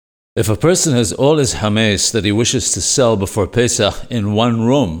If a person has all his Hamess that he wishes to sell before Pesach in one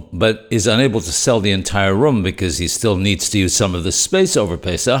room, but is unable to sell the entire room because he still needs to use some of the space over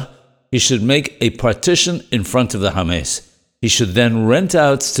Pesach, he should make a partition in front of the Hamess. He should then rent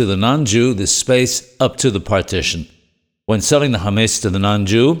out to the non-Jew the space up to the partition. When selling the Hamess to the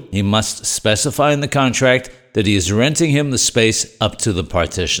non-Jew, he must specify in the contract that he is renting him the space up to the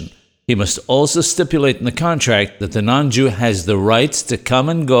partition. He must also stipulate in the contract that the non-Jew has the right to come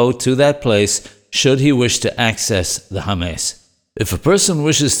and go to that place should he wish to access the Hamess. If a person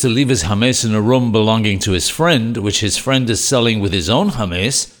wishes to leave his Hamess in a room belonging to his friend, which his friend is selling with his own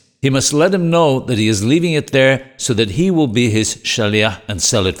Hamess, he must let him know that he is leaving it there so that he will be his shaliach and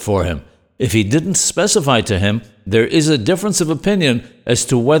sell it for him. If he didn't specify to him, there is a difference of opinion as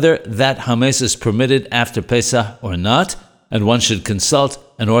to whether that Hamess is permitted after Pesach or not, and one should consult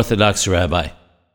an Orthodox rabbi.